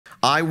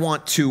I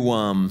want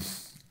to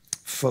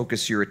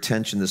focus your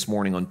attention this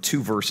morning on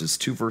two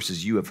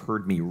verses you have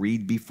heard me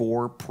read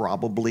before,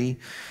 probably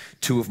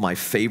two of my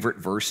favorite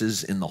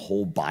verses in the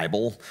whole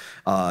Bible.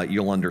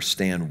 You'll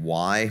understand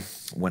why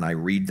when I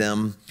read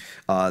them.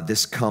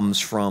 This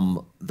comes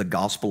from the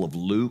Gospel of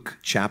Luke,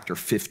 chapter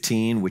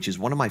 15, which is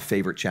one of my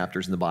favorite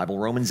chapters in the Bible.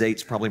 Romans 8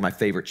 is probably my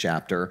favorite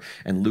chapter,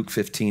 and Luke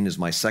 15 is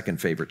my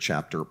second favorite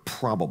chapter,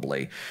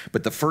 probably.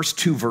 But the first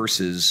two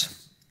verses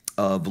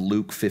of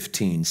Luke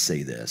 15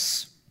 say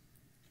this: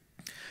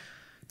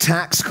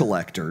 tax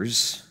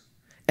collectors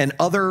and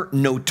other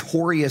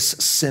notorious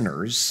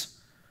sinners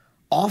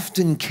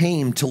often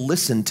came to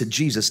listen to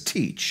Jesus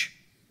teach.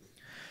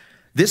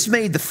 This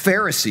made the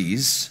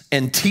Pharisees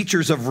and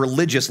teachers of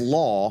religious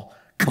law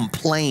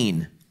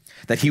complain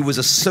that he was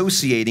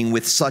associating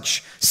with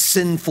such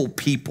sinful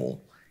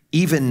people,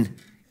 even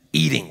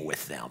eating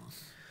with them.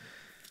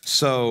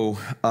 So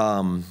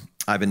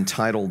I've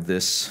entitled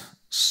this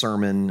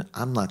sermon,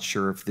 I'm not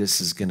sure if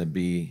this is going to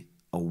be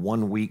a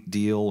 1-week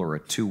deal or a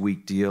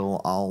 2-week deal.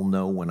 I'll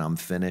know when I'm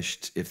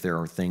finished. If there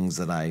are things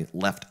that I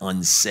left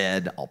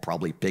unsaid, I'll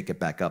probably pick it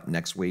back up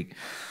next week.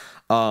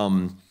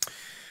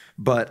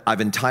 But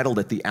I've entitled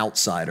it The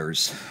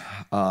Outsiders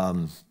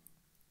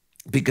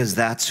because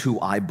that's who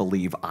I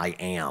believe I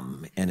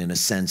am. And in a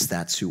sense,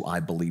 that's who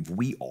I believe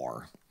we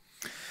are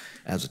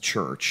as a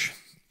church.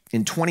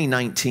 In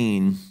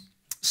 2019,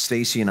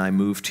 Stacy and I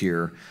moved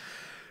here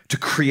to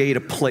create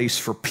a place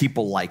for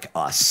people like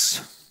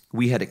us.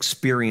 We had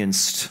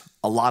experienced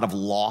a lot of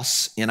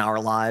loss in our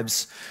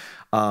lives.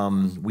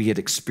 We had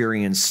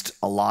experienced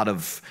a lot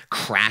of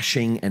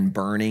crashing and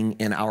burning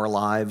in our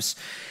lives.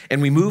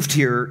 And we moved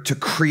here to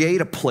create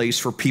a place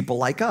for people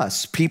like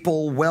us,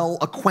 people well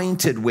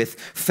acquainted with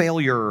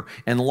failure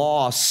and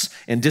loss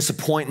and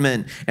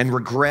disappointment and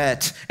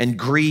regret and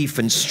grief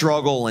and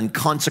struggle and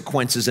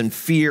consequences and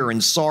fear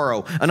and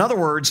sorrow. In other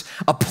words,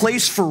 a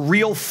place for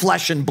real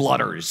flesh and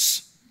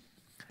blooders.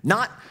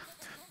 Not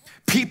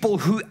people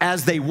who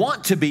as they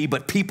want to be,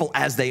 but people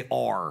as they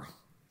are.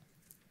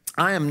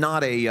 I am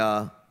not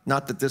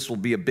not that this will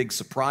be a big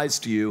surprise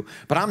to you,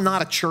 but I'm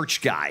not a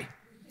church guy.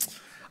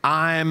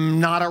 I'm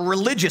not a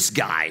religious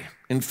guy.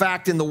 In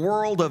fact, in the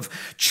world of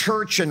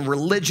church and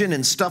religion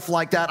and stuff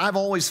like that, I've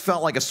always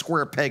felt like a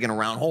square peg in a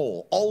round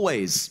hole.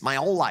 Always, my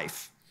whole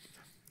life.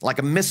 Like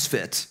a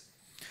misfit.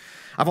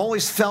 I've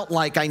always felt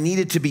like I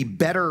needed to be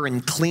better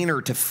and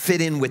cleaner to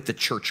fit in with the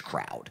church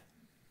crowd.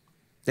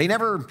 They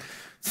never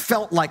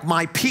felt like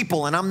my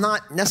people, and I'm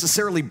not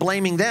necessarily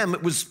blaming them.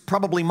 It was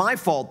probably my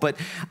fault, but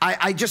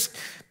I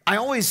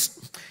always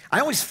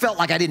felt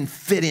like I didn't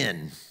fit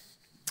in.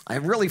 I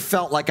really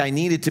felt like I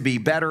needed to be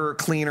better,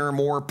 cleaner,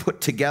 more put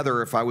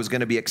together if I was going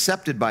to be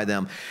accepted by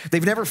them.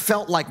 They've never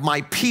felt like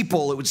my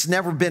people. It's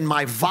never been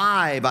my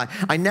vibe.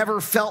 I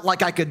never felt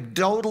like I could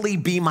totally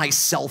be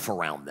myself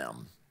around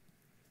them.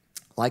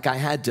 Like I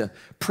had to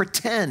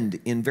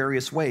pretend in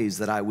various ways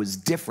that I was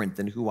different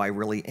than who I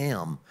really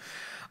am.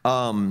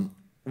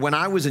 When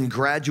I was in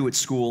graduate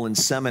school and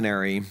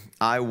seminary,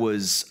 I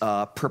was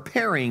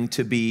preparing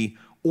to be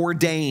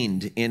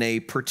ordained in a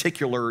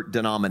particular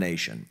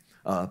denomination,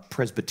 a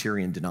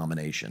Presbyterian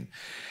denomination.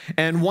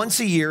 And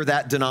once a year,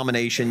 that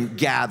denomination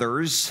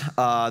gathers,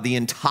 the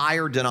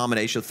entire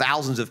denomination,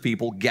 thousands of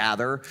people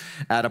gather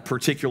at a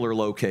particular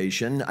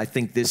location. I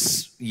think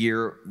this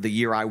year, the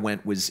year I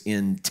went was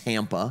in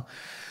Tampa.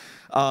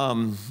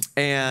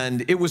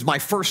 And it was my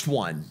first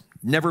one.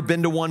 Never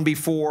been to one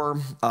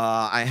before.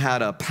 I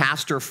had a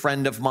pastor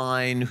friend of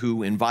mine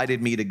who invited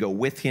me to go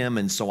with him,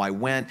 and so I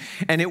went.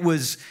 And it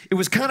was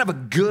kind of a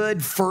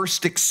good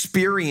first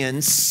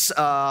experience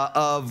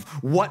of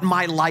what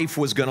my life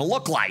was going to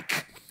look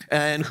like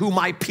and who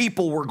my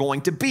people were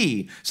going to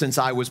be, since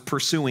I was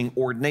pursuing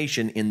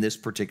ordination in this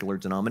particular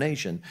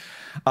denomination.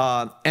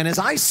 And as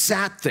I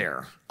sat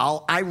there,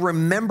 I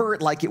remember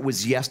it like it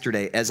was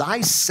yesterday. As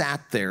I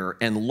sat there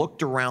and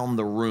looked around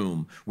the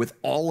room with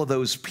all of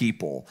those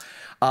people,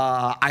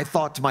 I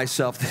thought to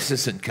myself, this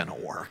isn't going to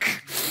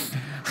work.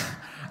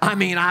 I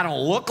mean, I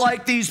don't look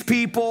like these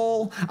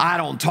people. I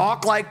don't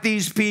talk like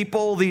these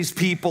people. These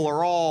people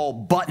are all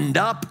buttoned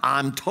up.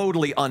 I'm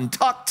totally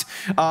untucked.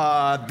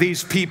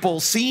 These people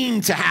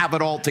seem to have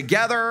it all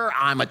together.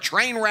 I'm a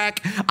train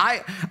wreck.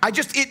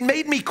 It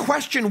made me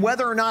question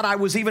whether or not I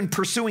was even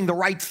pursuing the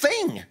right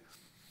thing.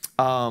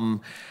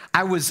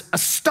 I was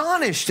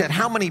astonished at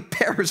how many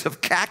pairs of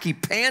khaki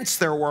pants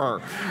there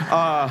were.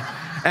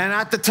 And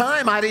at the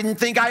time, I didn't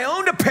think I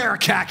owned a pair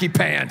of khaki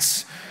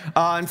pants.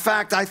 In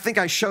fact, I think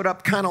I showed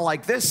up kind of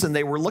like this, and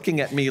they were looking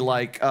at me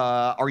like,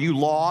 are you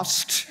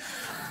lost?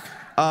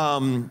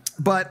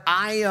 But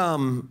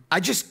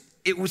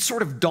it was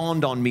sort of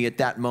dawned on me at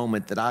that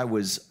moment that I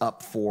was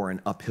up for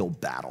an uphill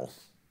battle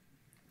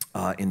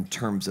in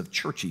terms of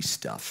churchy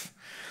stuff.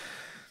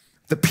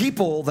 The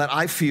people that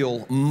I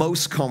feel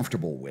most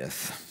comfortable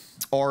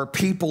with are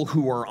people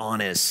who are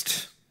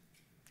honest,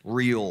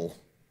 real,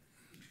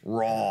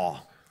 raw.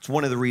 It's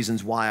one of the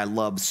reasons why I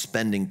love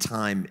spending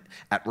time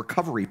at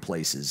recovery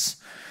places.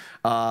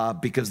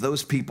 because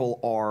those people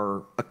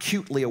are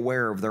acutely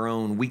aware of their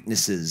own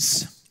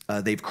weaknesses.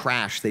 They've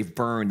crashed, they've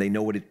burned, they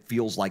know what it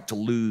feels like to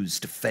lose,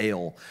 to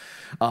fail.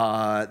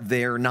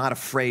 They're not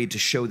afraid to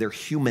show their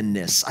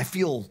humanness. I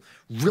feel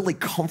really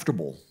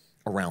comfortable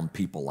around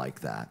people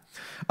like that.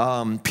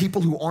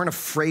 People who aren't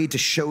afraid to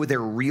show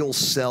their real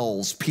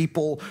selves,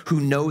 people who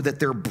know that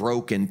they're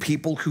broken,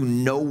 people who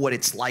know what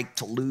it's like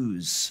to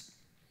lose.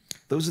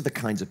 Those are the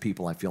kinds of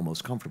people I feel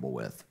most comfortable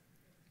with.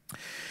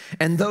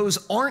 And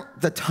those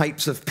aren't the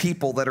types of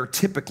people that are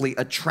typically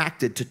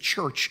attracted to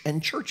church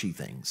and churchy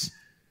things,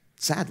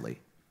 sadly.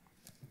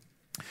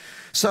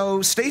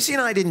 So Stacy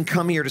and I didn't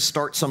come here to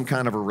start some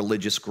kind of a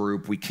religious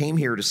group. We came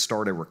here to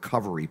start a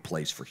recovery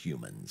place for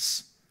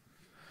humans.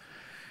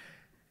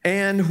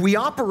 And we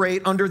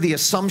operate under the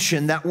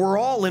assumption that we're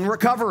all in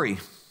recovery.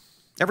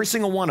 Every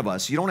single one of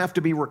us. You don't have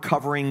to be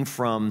recovering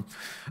from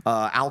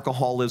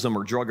alcoholism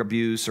or drug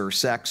abuse or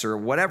sex or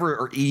whatever,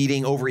 or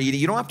eating, overeating.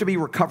 You don't have to be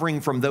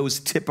recovering from those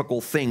typical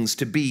things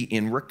to be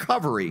in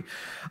recovery.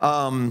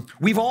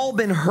 We've all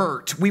been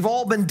hurt. We've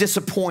all been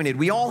disappointed.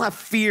 We all have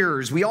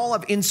fears. We all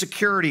have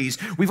insecurities.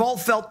 We've all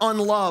felt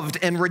unloved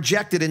and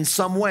rejected in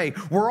some way.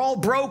 We're all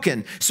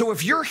broken. So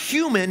if you're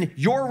human,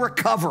 you're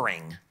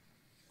recovering.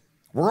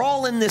 We're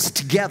all in this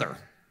together.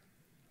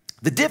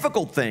 The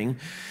difficult thing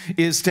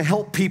is to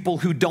help people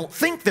who don't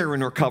think they're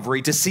in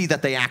recovery to see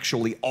that they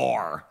actually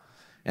are.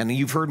 And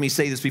you've heard me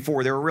say this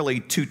before, there are really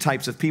two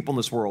types of people in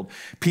this world.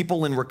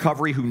 People in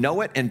recovery who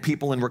know it, and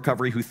people in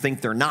recovery who think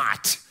they're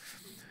not.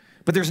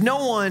 But there's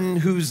no one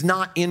who's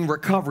not in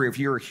recovery. If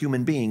you're a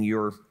human being,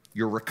 you're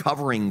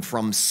recovering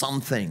from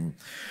something,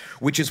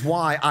 which is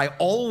why I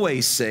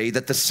always say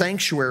that the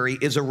sanctuary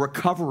is a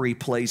recovery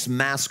place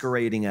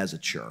masquerading as a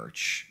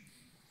church.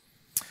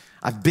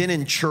 I've been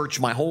in church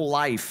my whole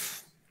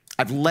life.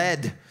 I've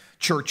led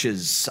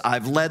churches.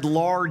 I've led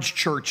large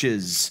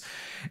churches.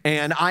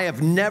 And I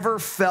have never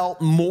felt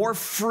more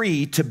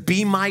free to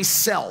be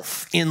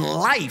myself in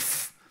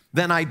life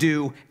than I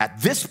do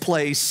at this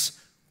place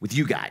with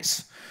you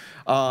guys.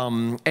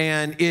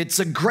 And it's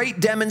a great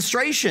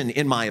demonstration,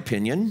 in my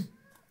opinion,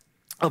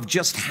 of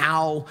just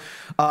how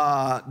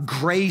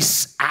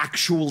grace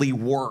actually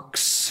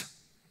works.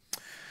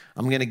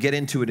 I'm going to get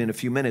into it in a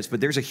few minutes,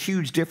 but there's a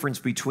huge difference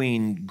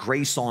between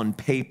grace on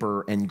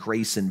paper and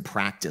grace in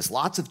practice.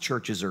 Lots of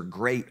churches are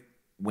great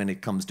when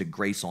it comes to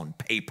grace on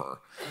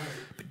paper,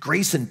 but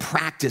grace in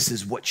practice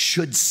is what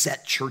should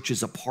set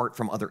churches apart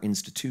from other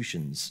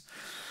institutions.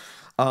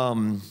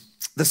 The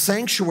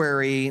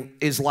sanctuary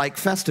is like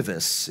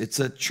Festivus. It's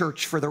a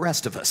church for the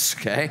rest of us,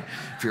 okay?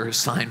 If you're a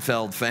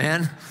Seinfeld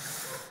fan.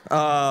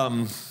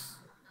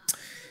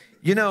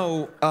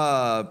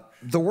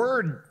 The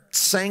word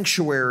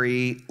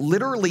sanctuary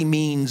literally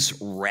means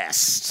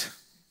rest.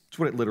 That's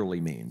what it literally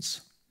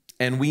means.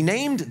 And we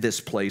named this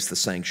place the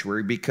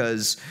sanctuary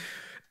because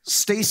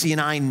Stacy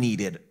and I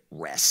needed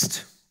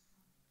rest.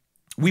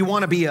 We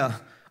want to be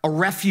a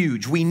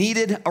refuge. We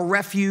needed a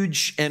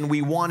refuge, and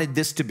we wanted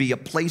this to be a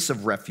place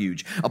of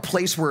refuge, a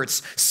place where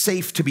it's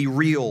safe to be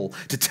real,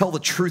 to tell the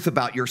truth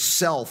about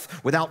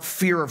yourself without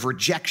fear of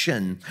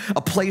rejection,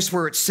 a place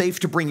where it's safe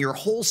to bring your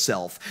whole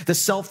self, the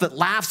self that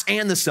laughs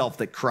and the self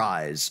that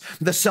cries,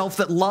 the self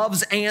that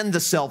loves and the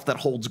self that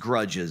holds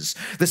grudges,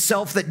 the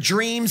self that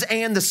dreams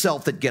and the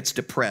self that gets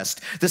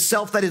depressed, the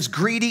self that is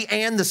greedy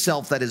and the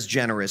self that is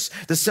generous,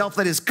 the self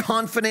that is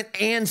confident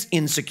and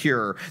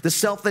insecure, the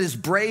self that is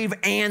brave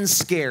and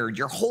scared.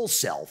 Your whole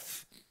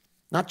self,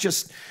 not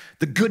just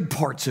the good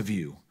parts of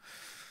you,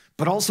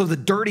 but also the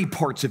dirty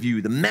parts of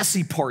you, the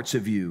messy parts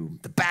of you,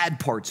 the bad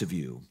parts of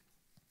you.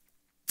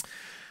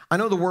 I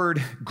know the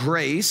word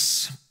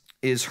grace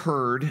is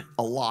heard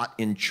a lot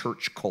in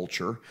church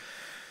culture,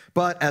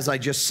 but as I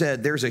just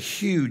said, there's a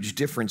huge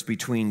difference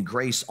between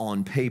grace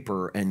on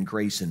paper and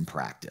grace in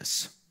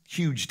practice.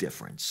 Huge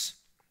difference.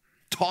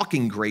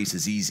 Talking grace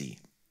is easy,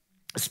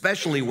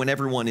 especially when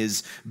everyone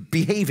is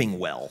behaving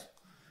well.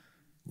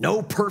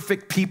 No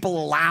perfect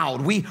people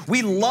allowed.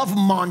 We love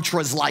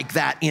mantras like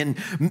that in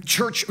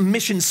church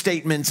mission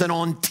statements and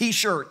on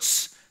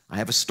t-shirts. I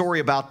have a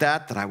story about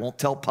that I won't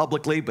tell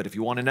publicly, but if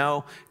you want to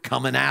know,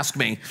 come and ask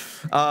me.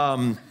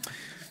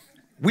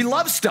 We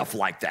love stuff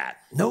like that.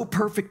 No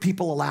perfect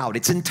people allowed.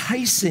 It's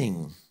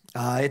enticing.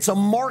 It's a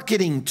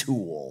marketing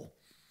tool.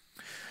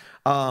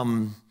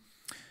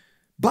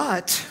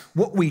 But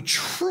what we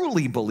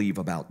truly believe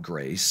about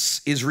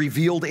grace is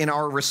revealed in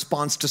our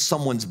response to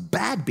someone's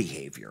bad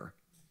behavior,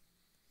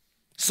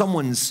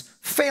 someone's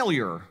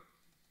failure,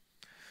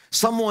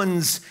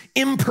 someone's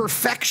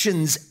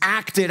imperfections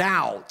acted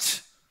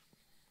out.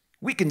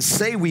 We can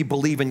say we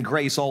believe in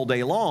grace all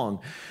day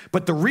long,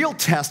 but the real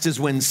test is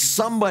when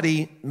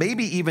somebody,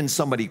 maybe even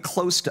somebody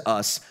close to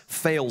us,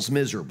 fails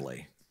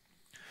miserably.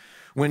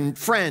 When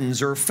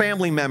friends or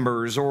family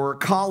members or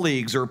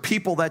colleagues or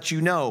people that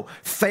you know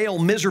fail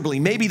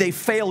miserably, maybe they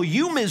fail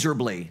you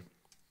miserably.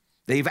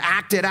 They've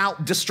acted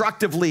out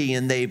destructively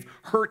and they've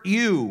hurt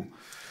you.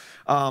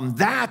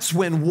 that's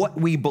when what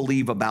we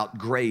believe about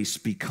grace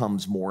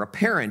becomes more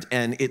apparent.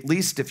 And at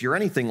least if you're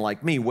anything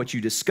like me, what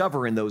you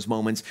discover in those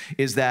moments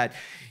is that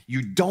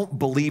you don't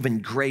believe in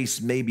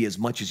grace maybe as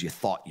much as you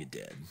thought you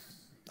did.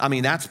 I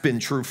mean, that's been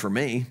true for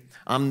me.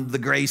 I'm the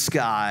grace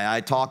guy.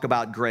 I talk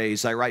about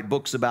grace. I write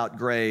books about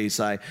grace.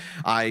 I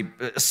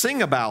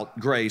sing about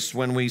grace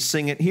when we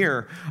sing it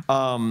here.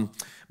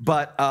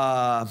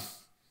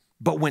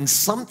 But when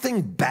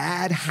something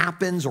bad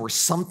happens, or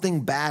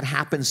something bad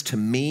happens to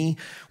me,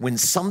 when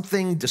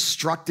something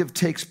destructive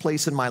takes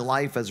place in my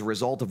life as a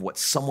result of what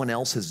someone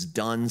else has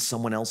done,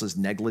 someone else's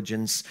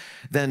negligence,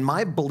 then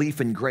my belief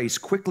in grace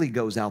quickly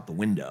goes out the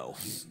window.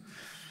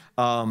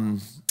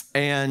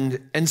 And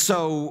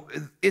so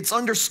it's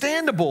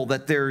understandable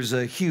that there's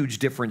a huge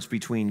difference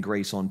between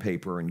grace on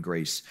paper and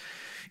grace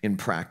in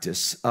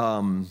practice.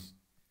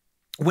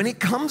 When it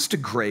comes to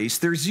grace,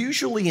 there's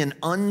usually an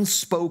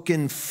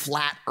unspoken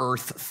flat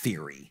earth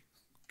theory,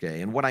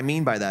 okay? And what I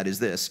mean by that is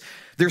this.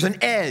 There's an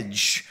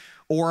edge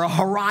or a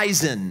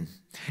horizon,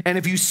 and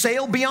if you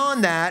sail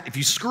beyond that, if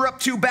you screw up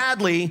too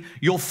badly,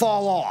 you'll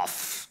fall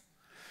off.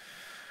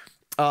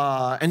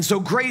 And so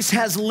grace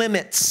has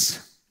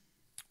limits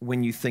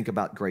when you think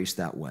about grace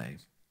that way.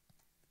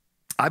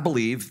 I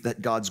believe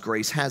that God's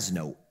grace has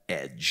no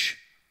edge.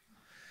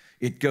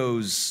 It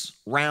goes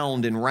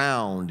round and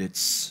round.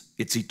 It's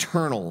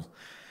eternal.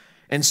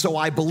 And so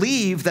I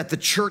believe that the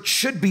church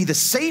should be the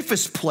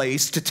safest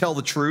place to tell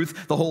the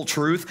truth, the whole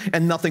truth,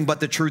 and nothing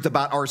but the truth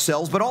about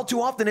ourselves. But all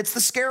too often, it's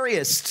the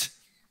scariest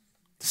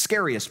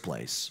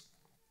place.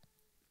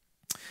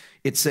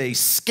 It's a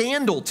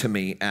scandal to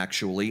me,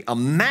 actually, a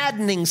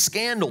maddening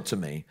scandal to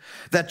me,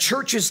 that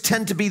churches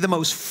tend to be the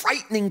most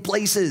frightening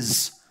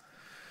places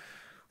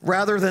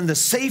rather than the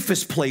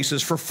safest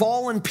places for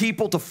fallen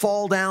people to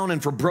fall down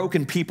and for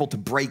broken people to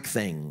break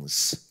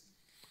things.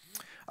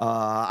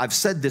 I've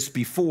said this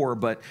before,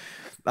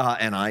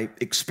 and I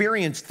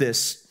experienced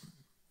this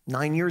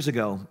 9 years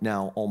ago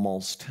now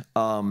almost,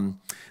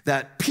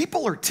 that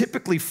people are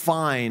typically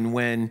fine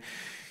when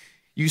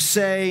you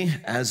say,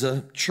 as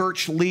a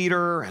church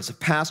leader, as a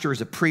pastor, as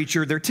a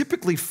preacher, they're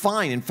typically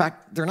fine. In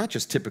fact, they're not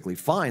just typically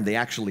fine. They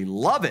actually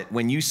love it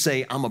when you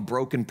say, I'm a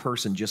broken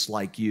person just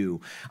like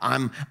you.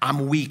 I'm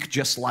weak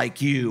just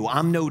like you.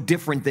 I'm no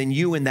different than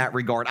you in that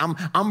regard.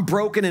 I'm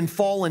broken and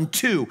fallen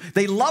too.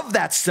 They love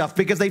that stuff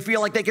because they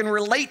feel like they can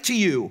relate to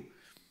you.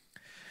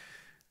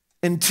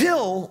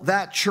 Until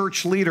that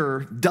church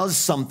leader does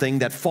something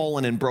that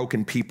fallen and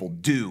broken people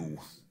do.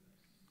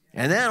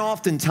 And then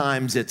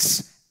oftentimes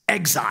it's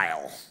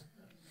exile.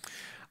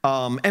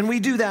 And we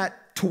do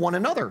that to one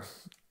another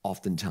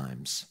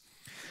oftentimes.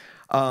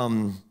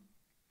 A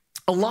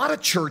lot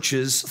of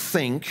churches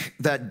think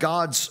that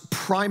God's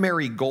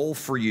primary goal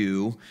for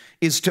you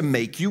is to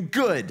make you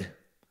good.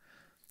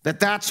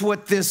 That's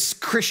what this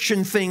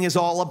Christian thing is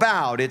all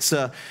about. It's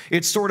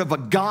sort of a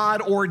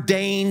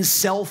God-ordained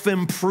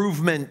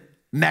self-improvement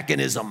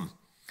mechanism.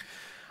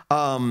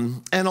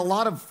 And a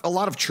lot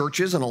of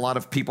churches and a lot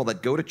of people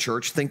that go to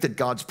church think that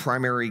God's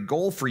primary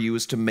goal for you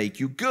is to make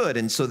you good.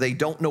 And so they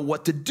don't know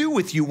what to do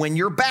with you when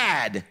you're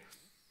bad,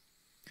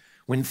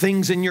 when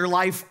things in your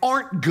life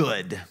aren't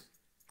good,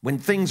 when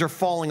things are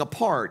falling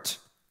apart.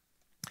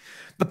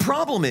 The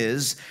problem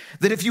is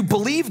that if you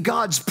believe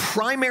God's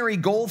primary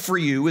goal for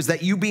you is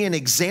that you be an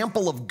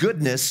example of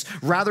goodness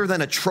rather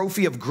than a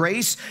trophy of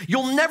grace,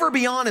 you'll never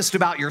be honest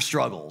about your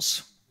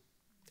struggles,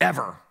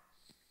 ever.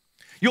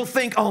 You'll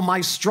think, oh,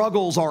 my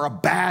struggles are a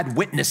bad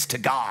witness to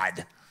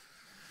God.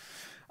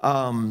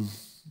 And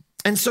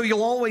so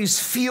you'll always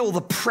feel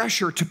the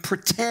pressure to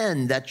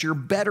pretend that you're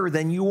better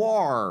than you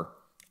are,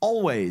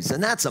 always.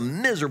 And that's a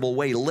miserable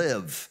way to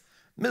live,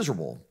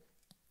 miserable.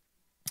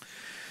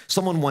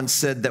 Someone once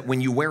said that when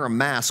you wear a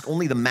mask,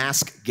 only the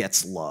mask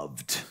gets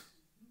loved.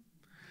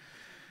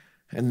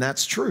 And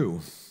that's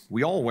true.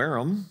 We all wear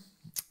them.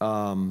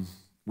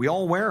 We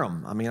all wear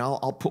them. I mean,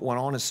 I'll put one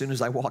on as soon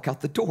as I walk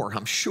out the door,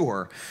 I'm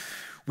sure.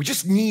 We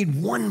just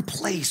need one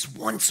place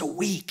once a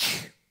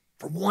week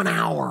for 1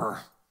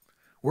 hour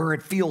where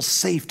it feels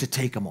safe to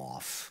take them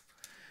off.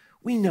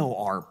 We know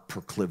our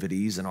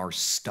proclivities and our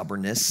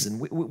stubbornness,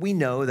 and we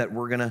know that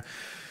we're gonna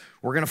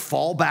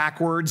fall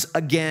backwards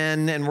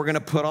again, and we're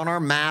gonna put on our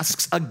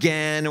masks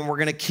again, and we're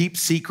gonna keep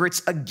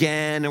secrets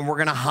again, and we're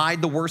gonna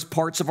hide the worst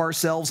parts of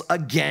ourselves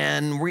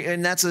again.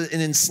 And that's an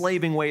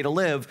enslaving way to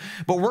live,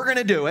 but we're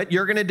gonna do it.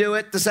 You're gonna do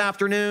it this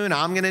afternoon.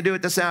 I'm gonna do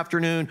it this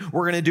afternoon.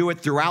 We're gonna do it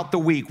throughout the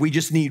week. We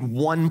just need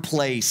one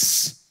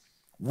place,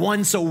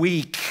 once a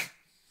week,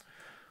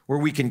 where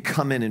we can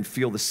come in and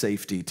feel the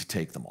safety to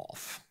take them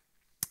off.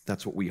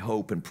 That's what we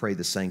hope and pray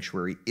the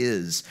sanctuary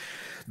is.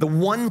 The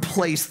one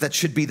place that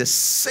should be the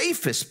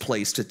safest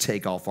place to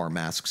take off our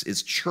masks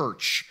is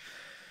church.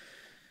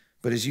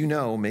 But as you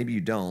know, maybe you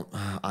don't,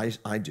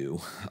 I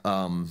do.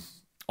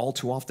 All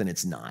too often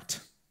it's not.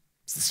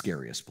 It's the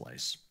scariest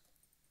place.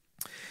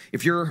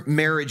 If your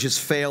marriage is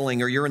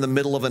failing, or you're in the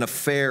middle of an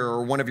affair,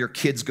 or one of your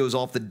kids goes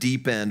off the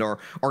deep end, or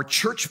are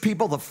church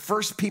people the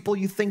first people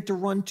you think to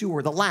run to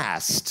or the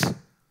last?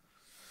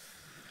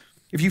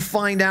 If you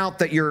find out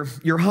that your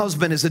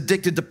husband is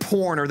addicted to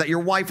porn, or that your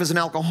wife is an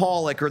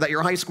alcoholic, or that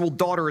your high school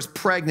daughter is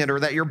pregnant, or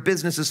that your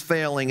business is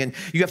failing and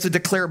you have to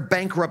declare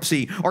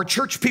bankruptcy, are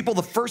church people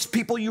the first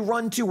people you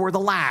run to or the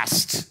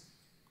last?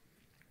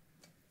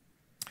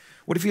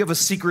 What if you have a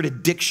secret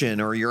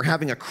addiction, or you're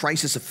having a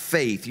crisis of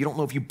faith? You don't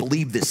know if you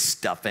believe this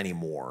stuff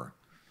anymore.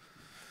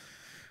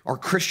 Are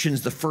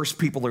Christians the first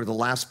people or the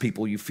last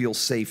people you feel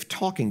safe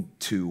talking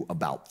to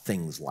about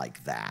things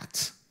like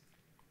that?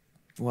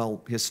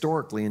 Well,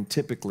 historically and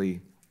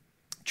typically,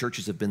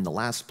 churches have been the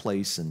last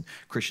place and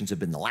Christians have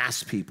been the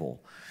last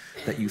people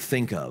that you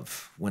think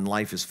of when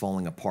life is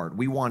falling apart.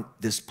 We want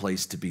this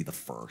place to be the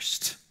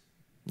first,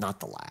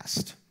 not the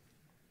last.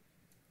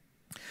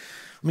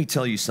 Let me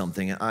tell you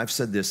something. I've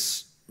said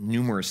this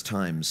numerous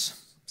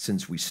times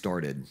since we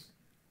started.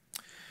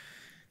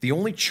 The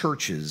only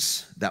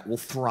churches that will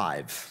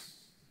thrive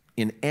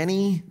in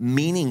any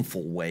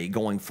meaningful way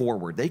going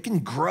forward, they can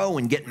grow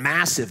and get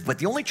massive, but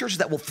the only churches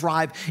that will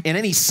thrive in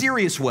any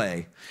serious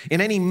way,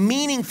 in any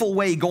meaningful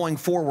way going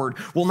forward,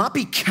 will not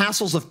be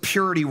castles of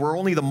purity where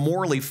only the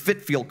morally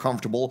fit feel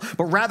comfortable,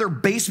 but rather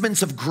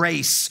basements of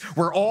grace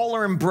where all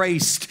are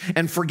embraced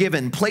and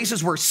forgiven,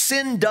 places where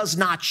sin does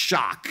not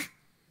shock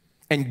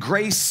and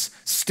grace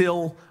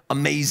still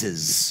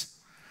amazes.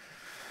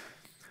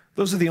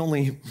 Those are the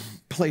only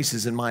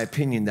places, in my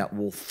opinion, that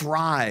will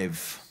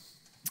thrive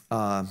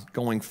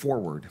going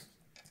forward.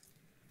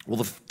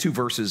 Well, the two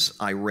verses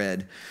I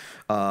read,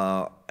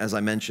 as I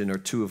mentioned, are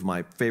two of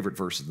my favorite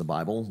verses in the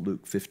Bible,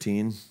 Luke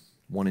 15,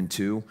 1 and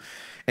 2.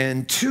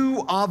 And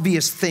two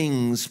obvious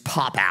things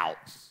pop out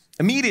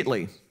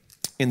immediately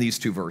in these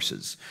two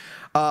verses.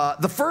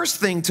 The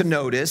first thing to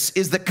notice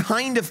is the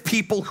kind of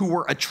people who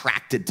were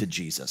attracted to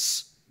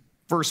Jesus.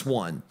 Verse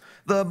 1,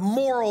 the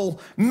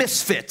moral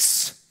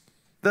misfits,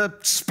 the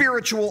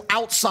spiritual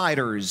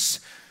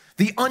outsiders,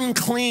 the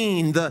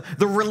unclean, the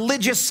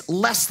religious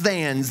less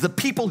thans, the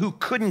people who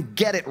couldn't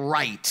get it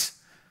right.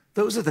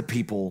 Those are the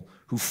people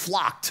who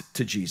flocked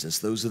to Jesus.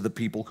 Those are the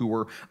people who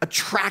were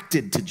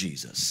attracted to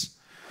Jesus.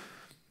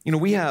 You know,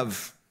 we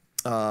have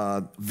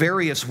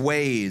various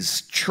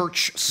ways,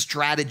 church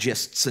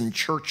strategists and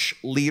church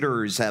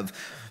leaders have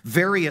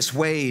various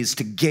ways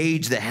to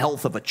gauge the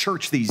health of a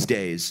church these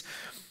days.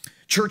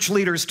 Church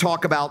leaders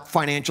talk about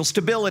financial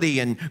stability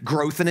and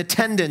growth in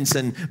attendance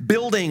and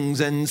buildings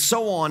and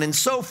so on and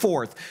so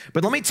forth.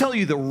 But let me tell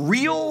you, the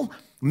real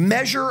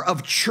measure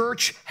of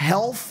church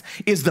health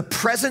is the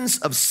presence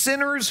of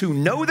sinners who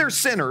know they're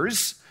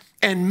sinners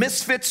and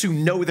misfits who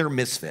know they're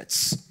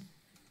misfits.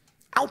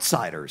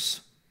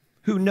 Outsiders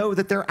who know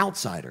that they're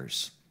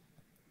outsiders.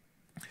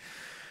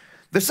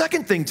 The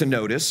second thing to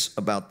notice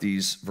about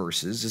these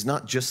verses is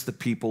not just the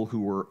people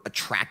who were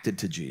attracted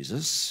to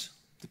Jesus,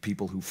 the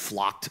people who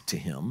flocked to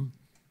him,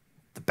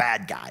 the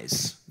bad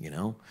guys, you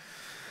know.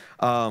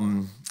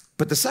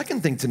 But the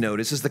second thing to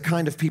notice is the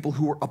kind of people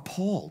who were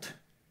appalled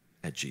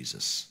at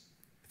Jesus.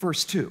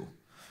 Verse 2,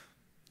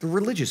 the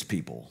religious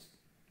people,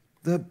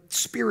 the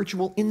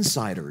spiritual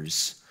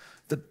insiders,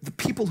 the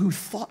people who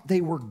thought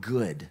they were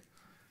good,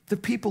 the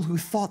people who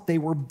thought they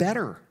were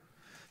better.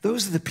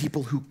 Those are the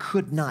people who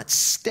could not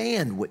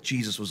stand what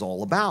Jesus was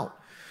all about.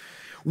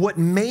 What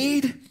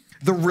made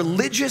the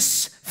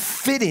religious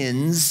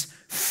fit-ins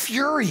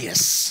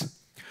furious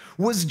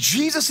was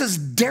Jesus'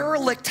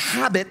 derelict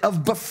habit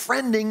of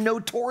befriending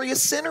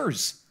notorious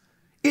sinners.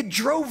 It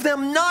drove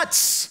them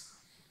nuts.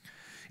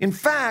 In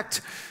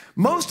fact,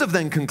 most of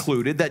them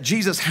concluded that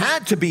Jesus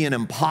had to be an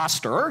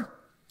imposter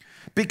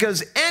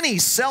because any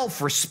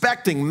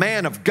self-respecting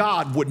man of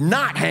God would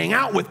not hang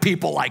out with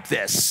people like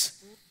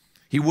this.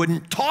 He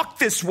wouldn't talk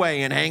this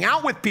way and hang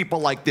out with people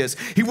like this.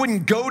 He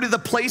wouldn't go to the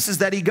places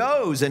that he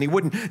goes, and he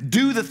wouldn't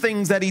do the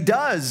things that he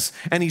does,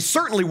 and he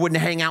certainly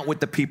wouldn't hang out with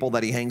the people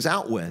that he hangs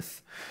out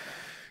with.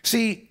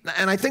 See,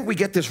 and I think we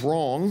get this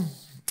wrong.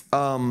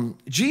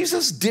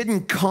 Jesus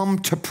didn't come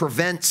to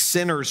prevent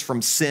sinners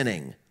from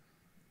sinning.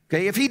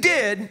 Okay, if he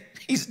did,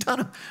 he's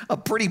done a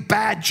pretty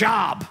bad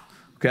job.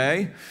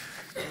 Okay,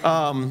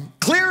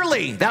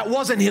 clearly that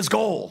wasn't his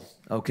goal.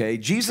 Okay,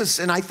 Jesus,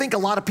 and I think a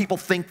lot of people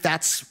think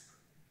that's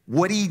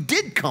what he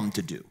did come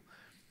to do.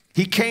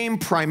 He came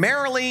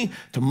primarily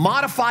to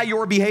modify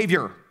your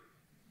behavior,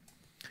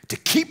 to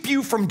keep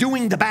you from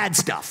doing the bad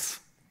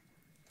stuff.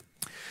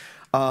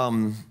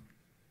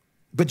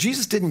 But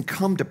Jesus didn't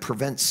come to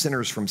prevent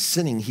sinners from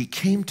sinning. He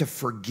came to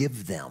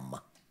forgive them.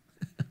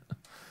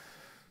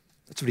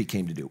 That's what he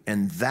came to do.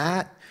 And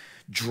that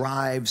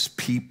drives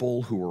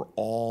people who are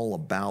all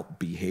about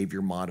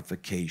behavior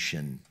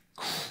modification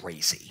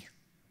crazy.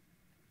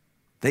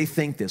 They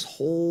think this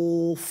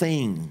whole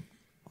thing,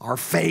 our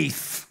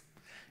faith,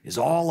 is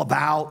all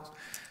about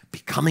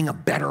becoming a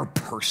better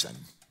person.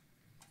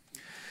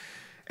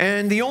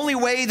 And the only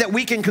way that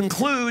we can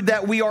conclude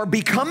that we are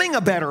becoming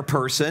a better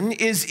person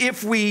is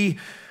if we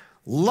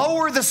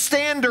lower the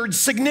standard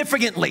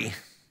significantly.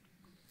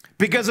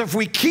 Because if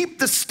we keep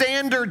the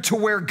standard to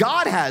where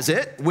God has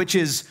it, which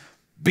is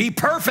be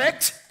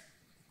perfect,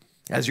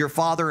 As your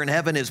Father in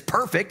heaven is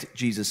perfect,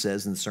 Jesus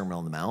says in the Sermon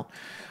on the Mount,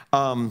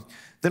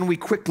 then we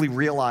quickly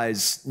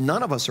realize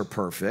none of us are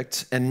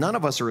perfect and none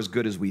of us are as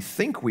good as we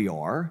think we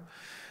are.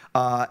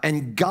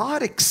 And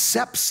God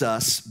accepts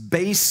us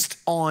based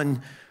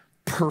on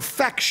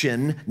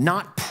perfection,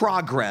 not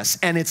progress.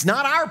 And it's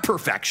not our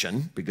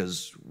perfection,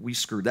 because we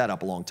screwed that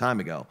up a long time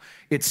ago.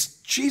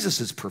 It's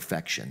Jesus's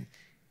perfection,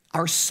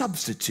 our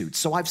substitute.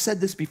 So I've said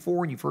this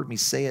before, and you've heard me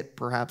say it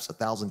perhaps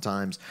 1,000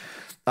 times.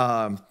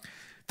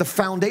 The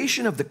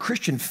foundation of the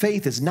Christian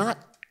faith is not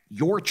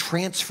your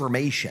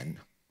transformation.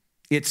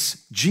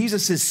 It's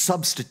Jesus's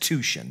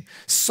substitution.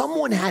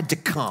 Someone had to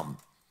come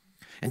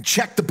and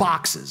check the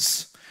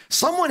boxes.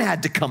 Someone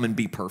had to come and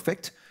be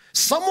perfect.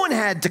 Someone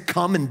had to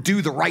come and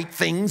do the right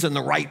things in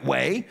the right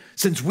way,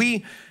 since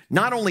we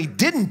not only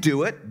didn't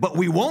do it, but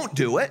we won't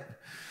do it.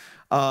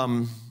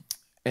 And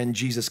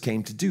Jesus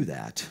came to do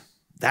that.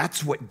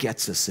 That's what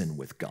gets us in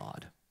with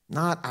God.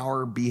 Not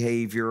our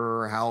behavior,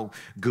 or how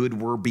good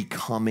we're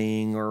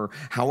becoming, or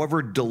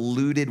however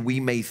deluded we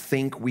may be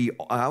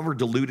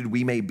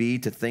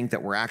to think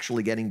that we're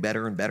actually getting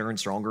better and better and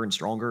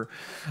stronger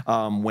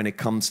when it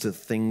comes to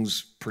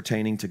things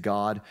pertaining to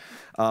God.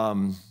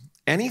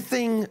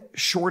 Anything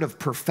short of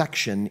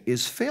perfection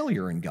is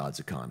failure in God's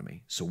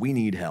economy. So we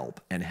need help,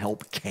 and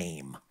help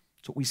came.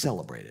 That's what we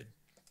celebrated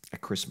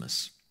at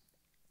Christmas.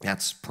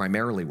 That's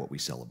primarily what we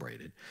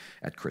celebrated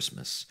at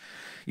Christmas.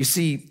 You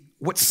see,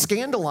 what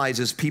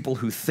scandalizes people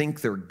who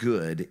think they're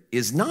good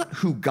is not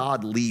who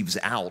God leaves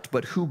out,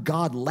 but who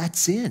God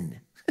lets in.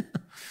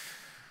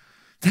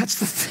 That's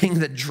the thing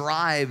that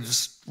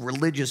drives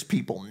religious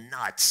people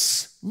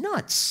nuts.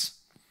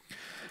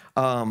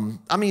 I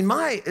mean,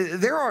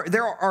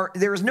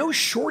 there's no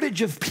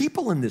shortage of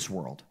people in this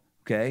world,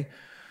 okay,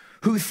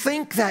 who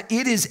think that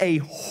it is a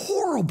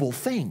horrible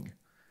thing,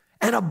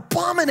 an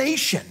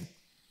abomination,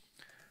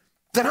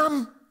 that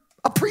I'm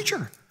a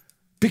preacher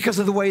because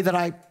of the way that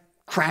I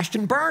crashed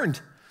and burned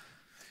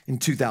in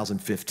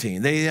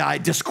 2015. I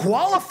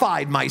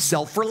disqualified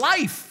myself for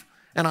life.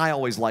 And I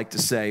always like to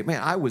say, man,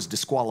 I was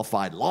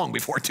disqualified long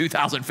before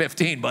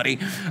 2015, buddy.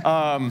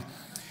 And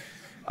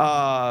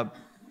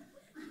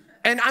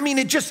I mean,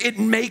 it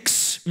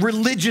makes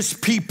religious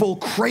people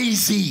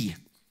crazy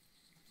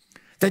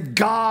that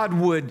God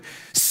would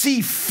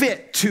see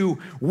fit to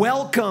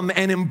welcome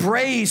and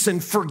embrace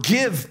and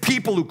forgive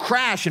people who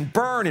crash and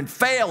burn and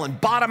fail and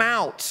bottom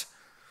out.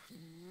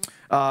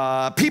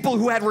 People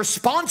who had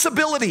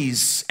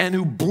responsibilities and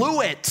who blew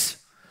it,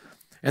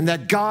 and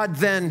that God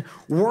then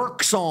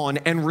works on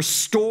and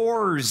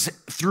restores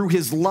through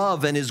his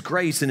love and his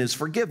grace and his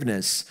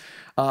forgiveness.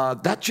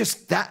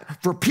 That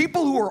for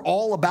people who are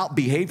all about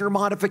behavior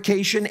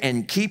modification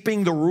and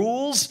keeping the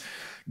rules,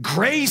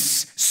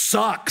 grace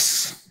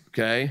sucks,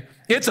 okay?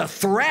 It's a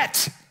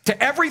threat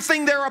to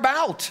everything they're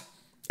about,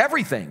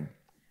 everything.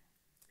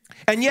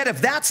 And yet,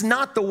 if that's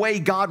not the way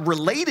God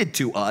related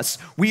to us,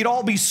 we'd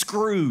all be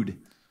screwed.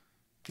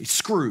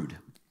 Screwed.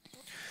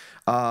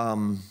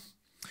 The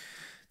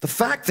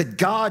fact that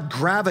God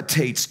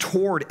gravitates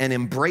toward and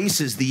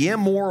embraces the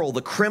immoral,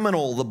 the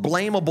criminal, the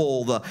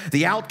blamable,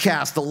 the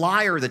outcast, the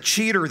liar, the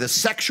cheater, the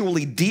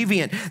sexually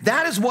deviant,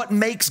 that is what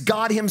makes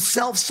God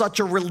himself such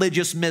a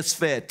religious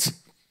misfit.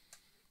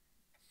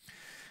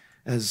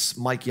 As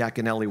Mike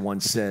Yaconelli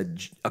once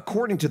said,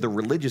 according to the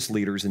religious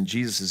leaders in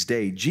Jesus'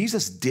 day,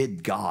 Jesus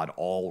did God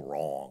all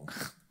wrong.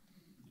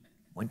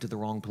 Went to the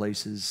wrong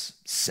places,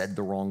 said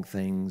the wrong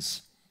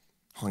things,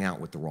 hung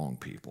out with the wrong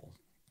people.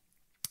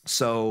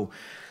 So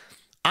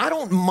I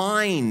don't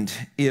mind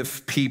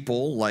if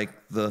people, like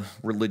the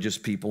religious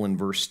people in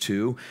verse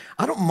 2,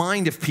 I don't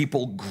mind if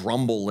people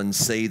grumble and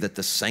say that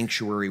the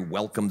sanctuary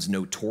welcomes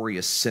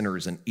notorious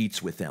sinners and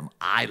eats with them.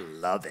 I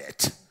love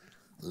it.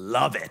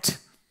 Love it.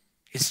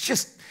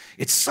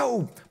 It's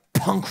so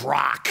punk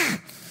rock,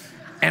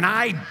 and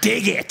I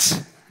dig it.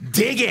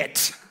 Dig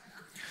it.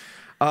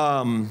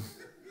 A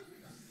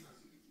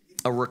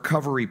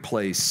recovery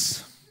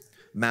place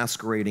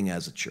masquerading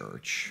as a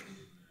church.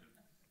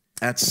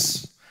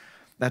 That's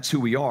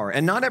who we are.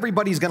 And not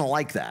everybody's going to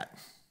like that.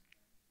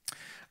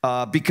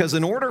 Because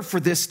in order for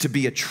this to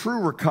be a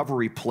true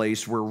recovery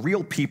place where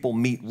real people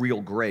meet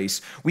real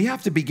grace, we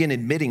have to begin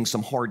admitting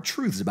some hard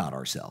truths about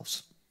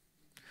ourselves.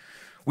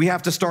 We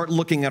have to start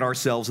looking at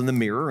ourselves in the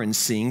mirror and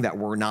seeing that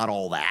we're not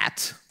all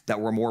that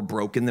we're more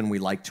broken than we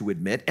like to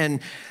admit.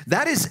 And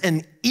that is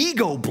an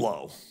ego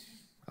blow,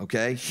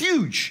 okay?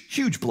 Huge,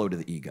 huge blow to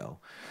the ego.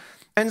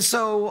 And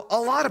so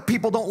a lot of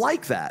people don't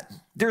like that.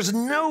 There's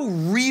no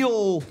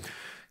real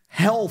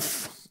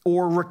health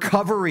or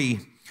recovery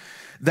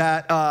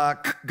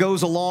that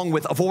goes along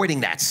with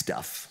avoiding that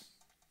stuff,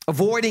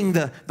 avoiding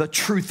the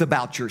truth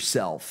about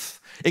yourself,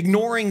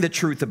 ignoring the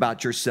truth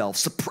about yourself,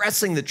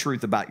 suppressing the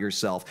truth about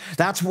yourself.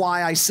 That's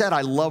why I said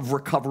I love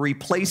recovery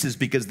places,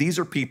 because these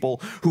are people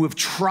who have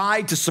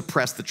tried to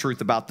suppress the truth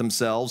about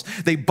themselves.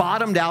 They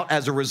bottomed out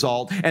as a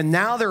result, and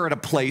now they're at a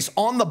place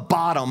on the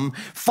bottom,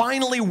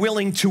 finally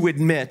willing to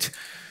admit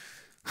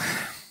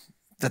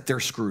that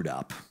they're screwed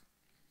up.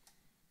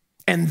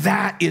 And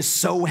that is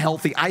so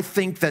healthy. I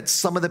think that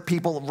some of the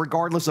people,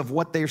 regardless of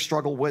what they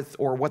struggle with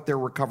or what they're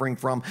recovering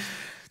from,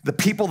 the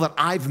people that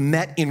I've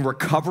met in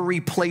recovery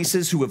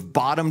places who have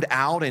bottomed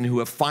out and who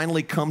have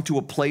finally come to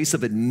a place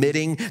of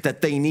admitting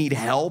that they need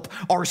help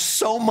are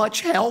so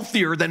much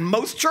healthier than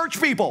most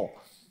church people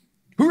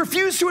who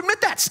refuse to admit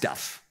that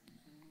stuff.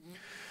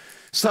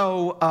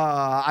 So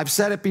I've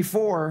said it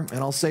before, and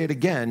I'll say it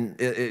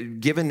again.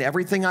 Given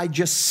everything I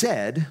just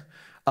said,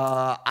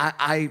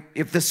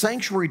 if the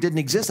sanctuary didn't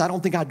exist, I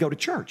don't think I'd go to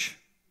church.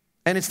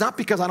 And it's not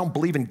because I don't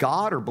believe in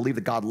God or believe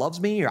that God loves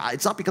me.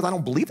 It's not because I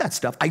don't believe that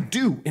stuff. I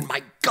do. In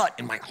my gut,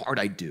 in my heart,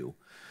 I do.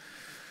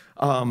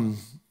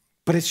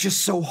 But it's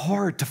just so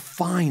hard to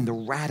find the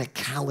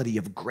radicality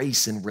of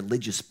grace in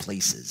religious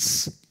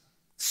places.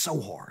 So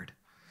hard.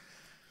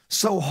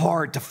 So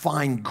hard to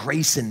find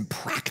grace in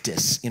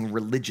practice in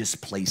religious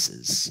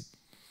places.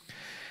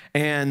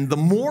 And the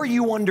more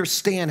you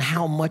understand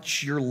how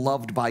much you're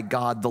loved by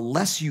God, the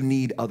less you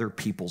need other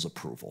people's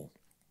approval.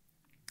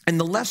 And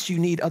the less you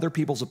need other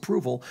people's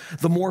approval,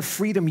 the more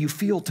freedom you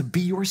feel to be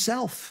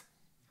yourself.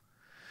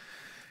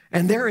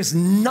 And there is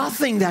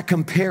nothing that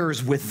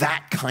compares with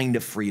that kind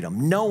of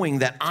freedom, knowing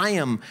that I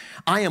am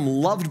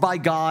loved by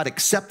God,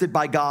 accepted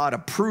by God,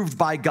 approved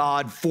by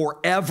God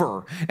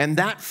forever. And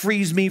that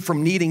frees me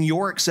from needing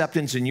your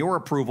acceptance and your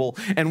approval.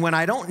 And when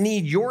I don't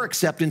need your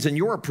acceptance and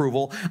your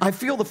approval, I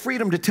feel the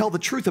freedom to tell the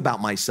truth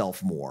about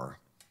myself more.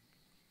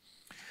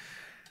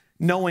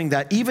 Knowing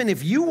that even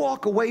if you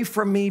walk away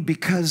from me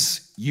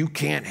because you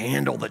can't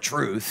handle the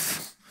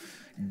truth,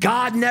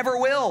 God never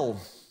will,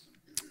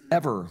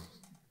 ever.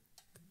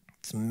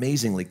 It's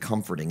amazingly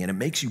comforting, and it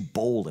makes you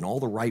bold in all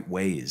the right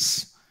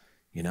ways,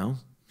 you know?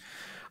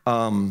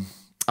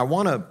 I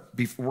want to,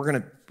 we're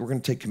gonna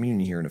take communion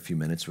here in a few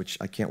minutes, which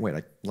I can't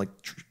wait.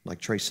 Like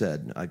Trey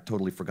said, I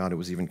totally forgot it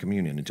was even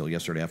communion until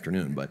yesterday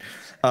afternoon. But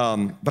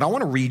I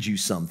want to read you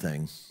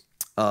something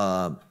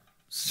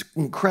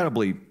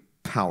incredibly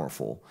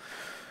powerful.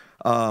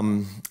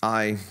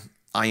 I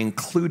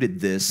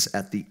included this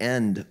at the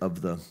end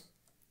of the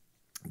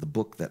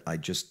book that I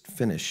just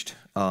finished.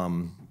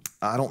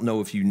 I don't know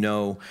if you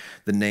know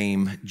the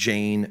name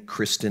Jane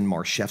Kristen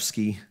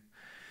Marshevsky.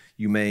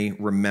 You may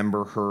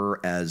remember her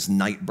as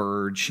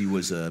Nightbird. She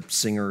was a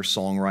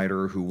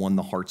singer-songwriter who won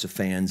the hearts of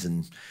fans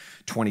in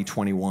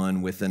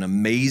 2021 with an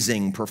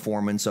amazing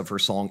performance of her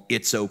song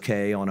It's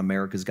Okay on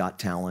America's Got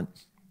Talent.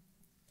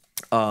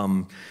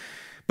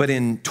 But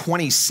in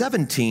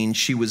 2017,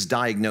 she was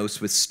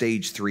diagnosed with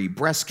stage 3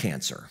 breast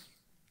cancer.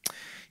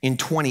 In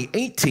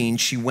 2018,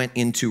 she went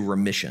into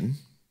remission.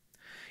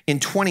 In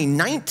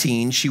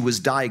 2019, she was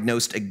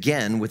diagnosed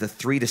again with a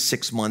 3 to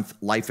 6 month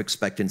life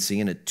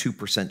expectancy and a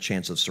 2%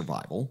 chance of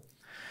survival.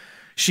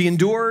 She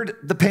endured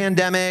the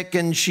pandemic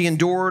and she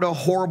endured a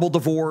horrible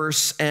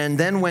divorce and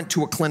then went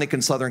to a clinic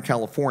in Southern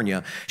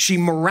California. She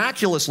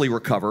miraculously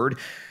recovered.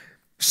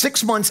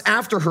 6 months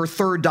after her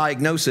third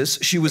diagnosis,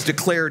 she was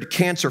declared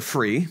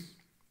cancer-free,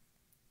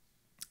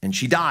 and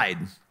she died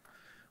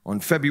on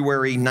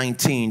February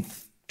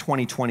 19th,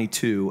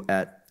 2022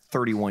 at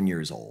 31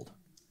 years old.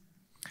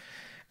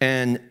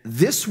 And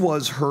this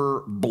was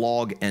her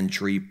blog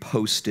entry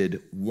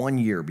posted 1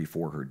 year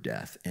before her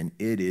death, and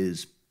it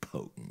is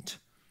potent.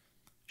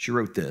 She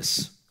wrote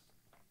this: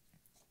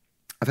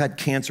 I've had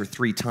cancer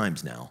 3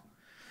 times now,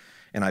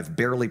 and I've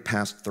barely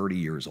passed 30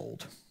 years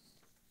old.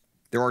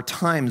 There are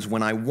times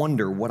when I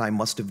wonder what I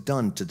must have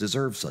done to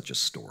deserve such a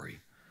story.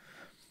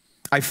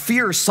 I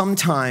fear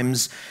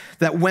sometimes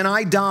that when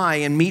I die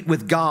and meet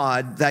with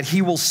God, that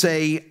he will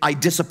say I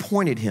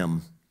disappointed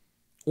him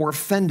or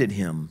offended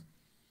him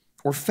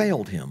or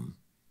failed him.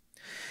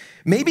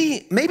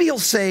 Maybe he'll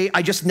say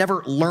I just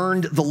never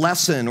learned the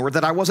lesson or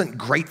that I wasn't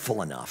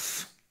grateful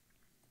enough.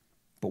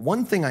 But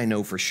one thing I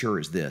know for sure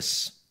is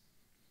this: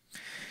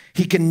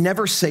 he can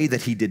never say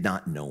that he did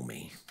not know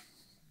me.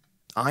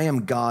 I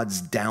am God's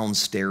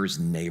downstairs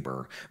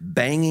neighbor,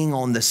 banging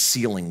on the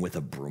ceiling with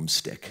a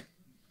broomstick.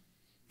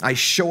 I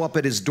show up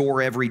at his door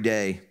every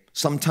day,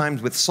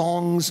 sometimes with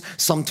songs,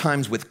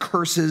 sometimes with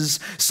curses,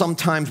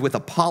 sometimes with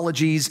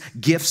apologies,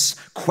 gifts,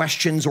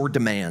 questions, or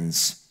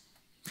demands.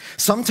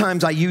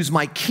 Sometimes I use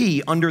my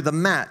key under the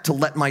mat to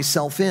let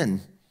myself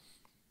in.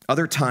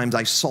 Other times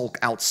I sulk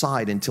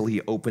outside until he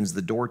opens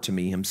the door to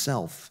me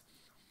himself.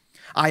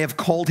 I have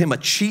called him a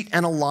cheat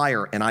and a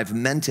liar, and I've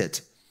meant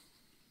it.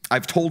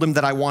 I've told him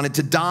that I wanted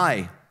to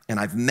die, and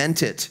I've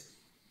meant it.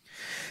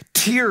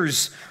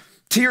 Tears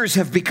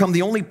have become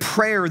the only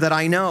prayer that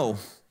I know.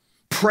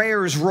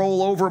 Prayers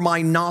roll over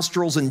my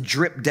nostrils and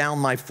drip down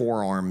my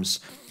forearms.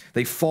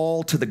 They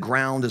fall to the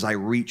ground as I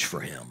reach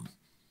for him.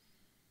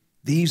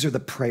 These are the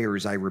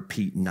prayers I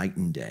repeat night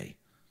and day,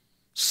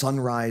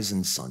 sunrise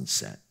and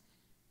sunset.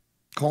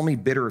 Call me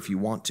bitter if you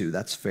want to,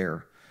 that's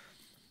fair.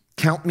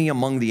 Count me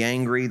among the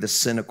angry, the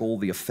cynical,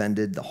 the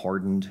offended, the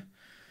hardened.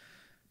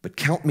 But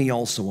count me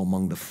also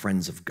among the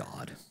friends of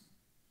God.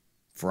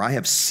 For I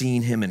have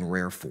seen him in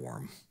rare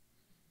form.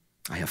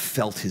 I have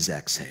felt his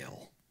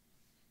exhale,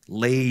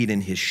 laid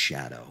in his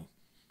shadow.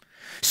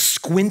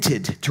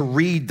 squinted to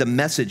read the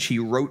message he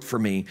wrote for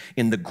me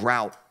in the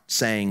grout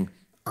saying,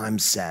 "I'm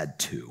sad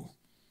too."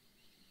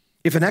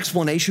 If an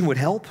explanation would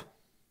help,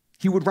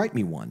 he would write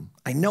me one.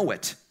 I know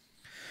it.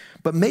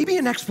 But maybe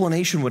an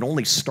explanation would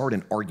only start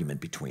an argument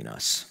between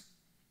us.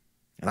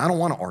 And I don't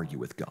want to argue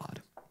with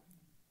God.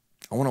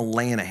 I want to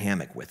lay in a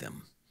hammock with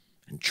him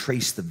and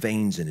trace the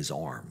veins in his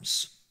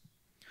arms.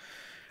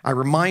 I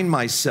remind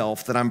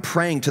myself that I'm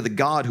praying to the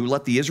God who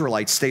let the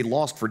Israelites stay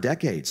lost for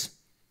decades.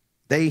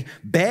 They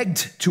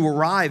begged to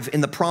arrive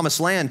in the promised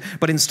land,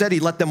 but instead he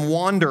let them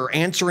wander,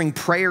 answering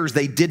prayers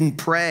they didn't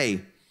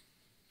pray.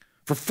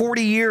 For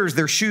 40 years,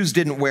 their shoes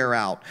didn't wear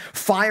out.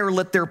 Fire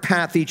lit their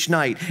path each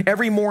night.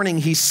 Every morning,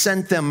 he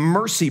sent them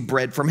mercy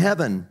bread from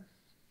heaven.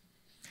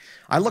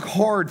 I look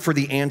hard for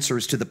the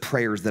answers to the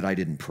prayers that I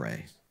didn't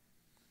pray.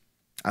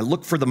 I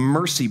look for the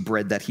mercy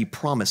bread that he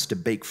promised to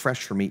bake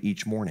fresh for me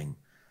each morning.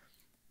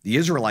 The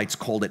Israelites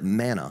called it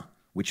manna,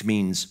 which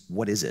means,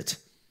 what is it?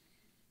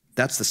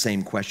 That's the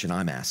same question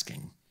I'm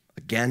asking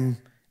again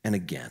and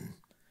again.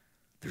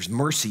 There's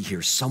mercy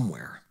here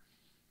somewhere,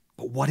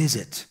 but what is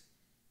it?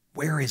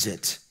 Where is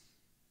it?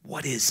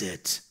 What is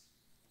it?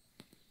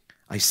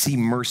 I see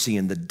mercy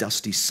in the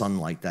dusty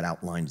sunlight that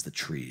outlines the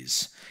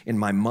trees, in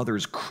my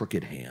mother's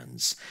crooked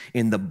hands,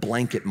 in the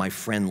blanket my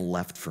friend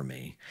left for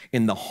me,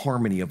 in the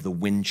harmony of the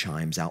wind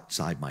chimes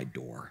outside my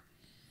door.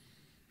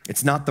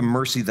 It's not the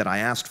mercy that I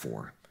asked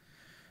for,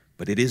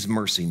 but it is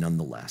mercy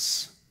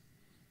nonetheless.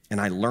 And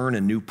I learn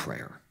a new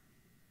prayer.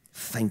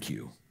 Thank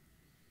you.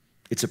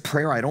 It's a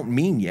prayer I don't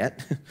mean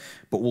yet,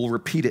 but will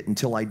repeat it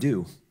until I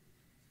do.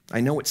 I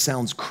know it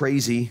sounds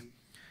crazy,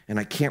 and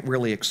I can't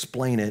really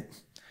explain it,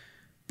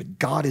 but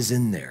God is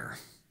in there,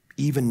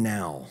 even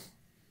now.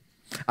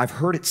 I've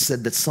heard it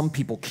said that some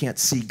people can't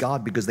see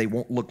God because they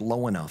won't look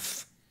low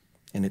enough,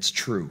 and it's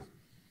true.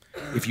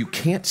 If you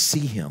can't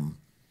see him,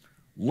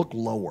 look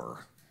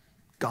lower.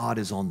 God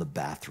is on the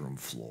bathroom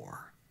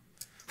floor.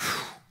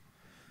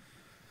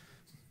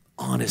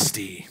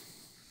 Honesty,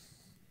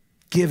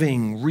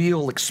 giving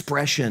real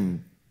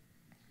expression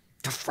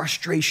to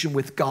frustration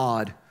with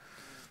God,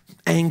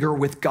 anger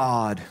with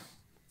God,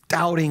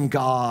 doubting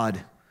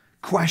God,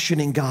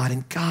 questioning God,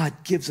 and God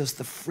gives us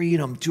the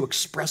freedom to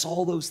express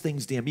all those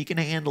things to him. He can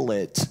handle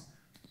it.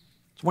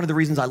 It's one of the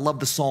reasons I love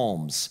the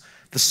Psalms.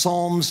 The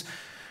Psalms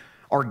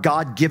are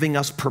God giving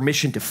us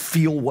permission to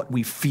feel what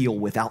we feel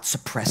without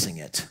suppressing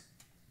it.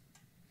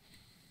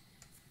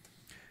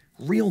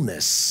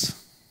 Realness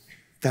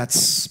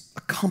that's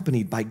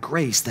accompanied by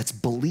grace, that's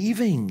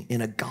believing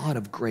in a God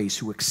of grace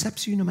who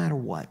accepts you no matter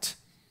what,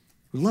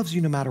 who loves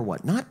you no matter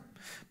what, not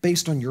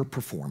based on your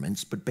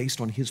performance, but based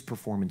on his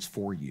performance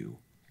for you.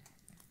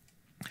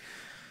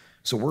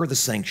 So we're the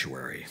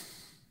sanctuary.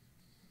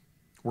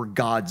 We're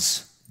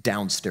God's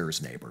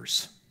downstairs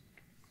neighbors.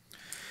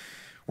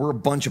 We're a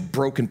bunch of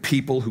broken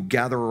people who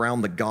gather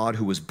around the God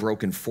who was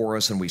broken for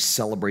us, and we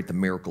celebrate the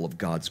miracle of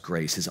God's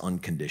grace, his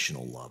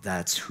unconditional love.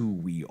 That's who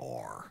we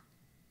are.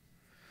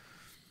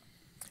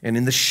 And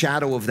in the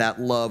shadow of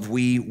that love,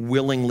 we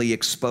willingly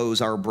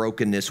expose our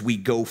brokenness. We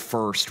go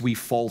first, we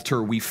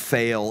falter, we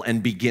fail,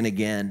 and begin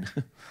again.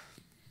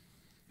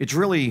 It's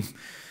really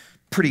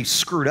pretty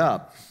screwed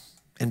up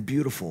and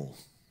beautiful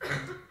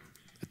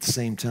at the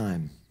same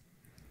time.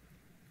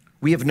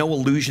 We have no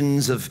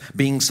illusions of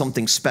being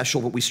something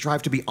special, but we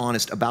strive to be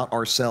honest about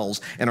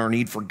ourselves and our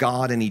need for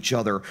God and each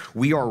other.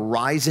 We are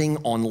rising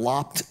on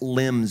lopped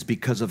limbs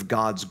because of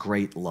God's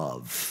great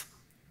love.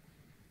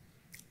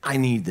 I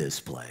need this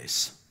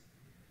place.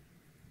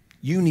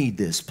 You need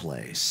this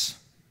place.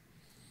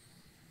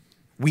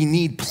 We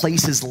need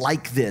places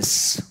like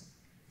this.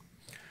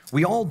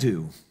 We all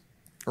do,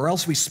 or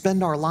else we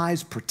spend our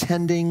lives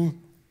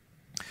pretending,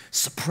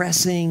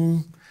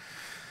 suppressing,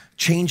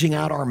 changing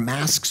out our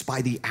masks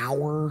by the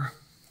hour,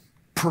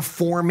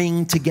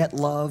 performing to get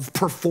love,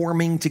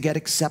 performing to get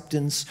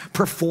acceptance,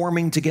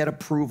 performing to get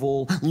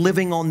approval,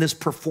 living on this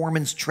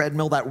performance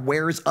treadmill that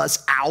wears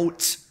us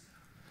out.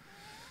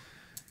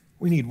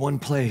 We need one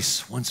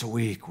place once a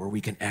week where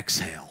we can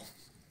exhale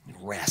and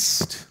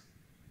rest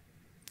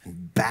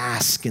and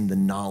bask in the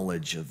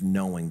knowledge of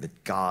knowing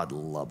that God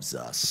loves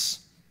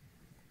us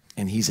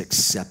and he's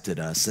accepted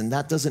us. And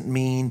that doesn't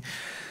mean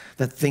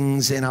that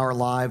things in our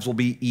lives will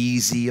be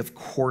easy. Of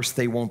course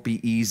they won't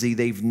be easy.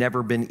 They've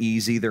never been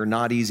easy. They're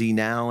not easy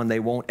now, and they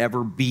won't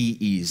ever be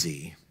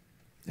easy.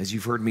 As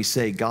you've heard me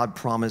say, God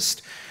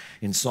promised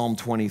in Psalm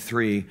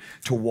 23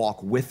 to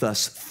walk with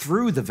us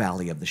through the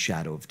valley of the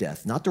shadow of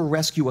death, not to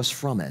rescue us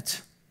from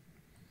it.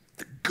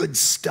 The good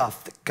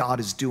stuff that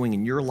God is doing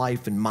in your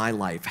life and my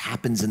life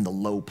happens in the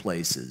low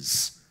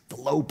places, the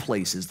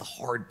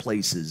hard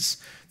places,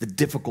 the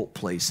difficult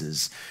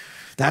places.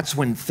 That's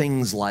when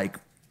things like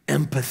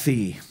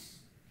empathy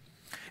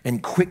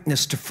and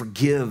quickness to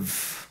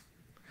forgive,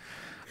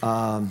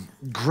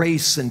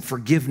 grace and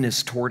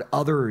forgiveness toward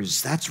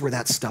others, that's where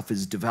that stuff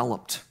is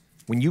developed.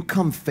 When you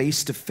come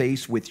face to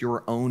face with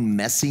your own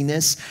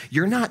messiness,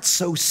 you're not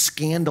so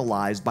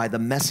scandalized by the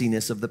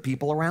messiness of the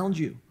people around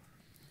you.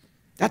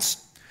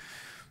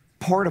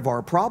 part of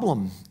our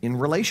problem in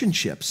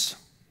relationships,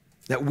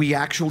 that we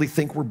actually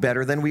think we're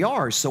better than we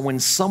are. So when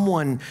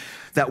someone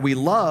that we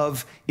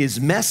love is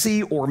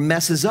messy or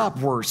messes up,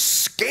 we're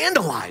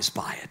scandalized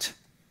by it.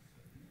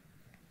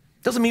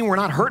 Doesn't mean we're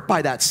not hurt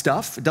by that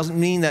stuff. It doesn't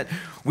mean that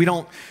we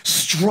don't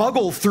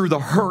struggle through the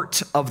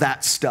hurt of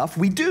that stuff.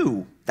 We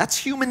do. That's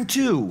human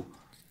too.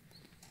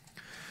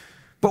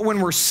 But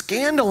when we're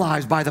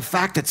scandalized by the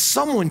fact that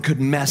someone could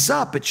mess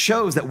up, it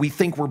shows that we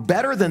think we're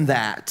better than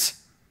that.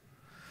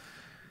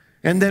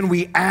 And then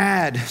we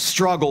add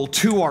struggle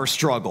to our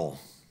struggle.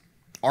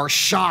 Our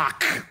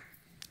shock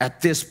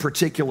at this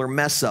particular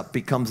mess up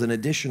becomes an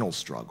additional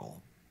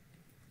struggle.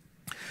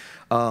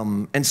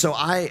 And so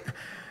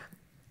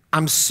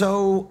I'm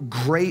so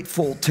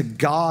grateful to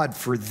God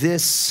for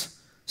this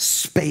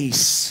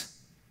space,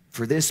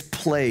 for this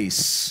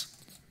place,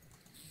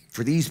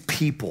 for these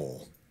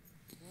people.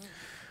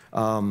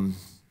 I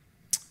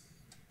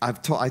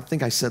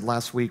think I said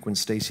last week when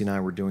Stacy and I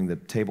were doing the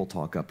table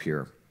talk up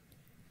here,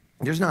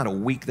 there's not a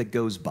week that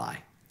goes by,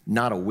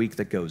 not a week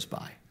that goes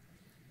by,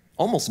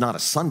 almost not a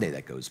Sunday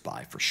that goes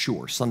by for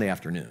sure, Sunday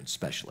afternoon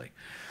especially.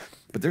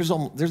 But there's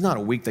not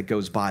a week that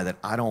goes by that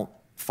I don't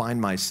find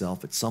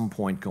myself at some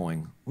point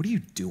going, what are you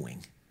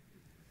doing?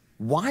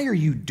 Why are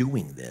you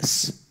doing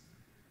this?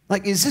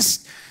 Like, is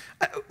this,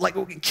 like,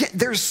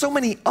 there's so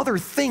many other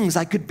things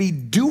I could be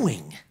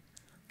doing,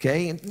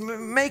 okay?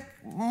 And make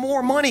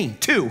more money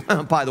too,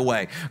 by the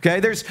way, okay?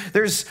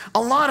 There's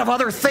a lot of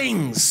other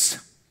things.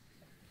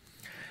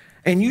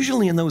 And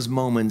usually in those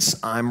moments,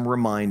 I'm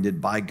reminded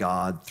by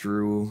God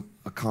through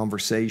a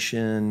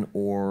conversation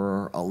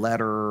or a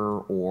letter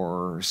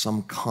or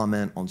some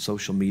comment on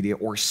social media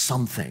or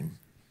something,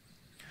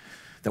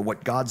 that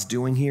what God's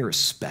doing here is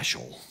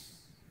special.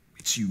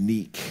 It's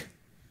unique.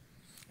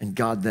 And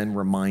God then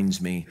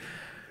reminds me,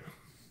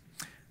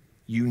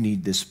 you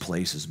need this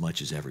place as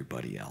much as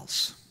everybody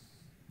else.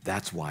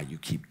 That's why you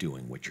keep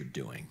doing what you're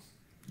doing.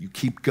 You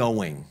keep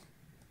going.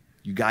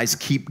 You guys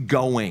keep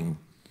going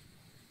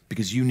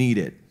because you need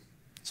it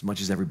as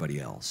much as everybody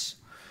else.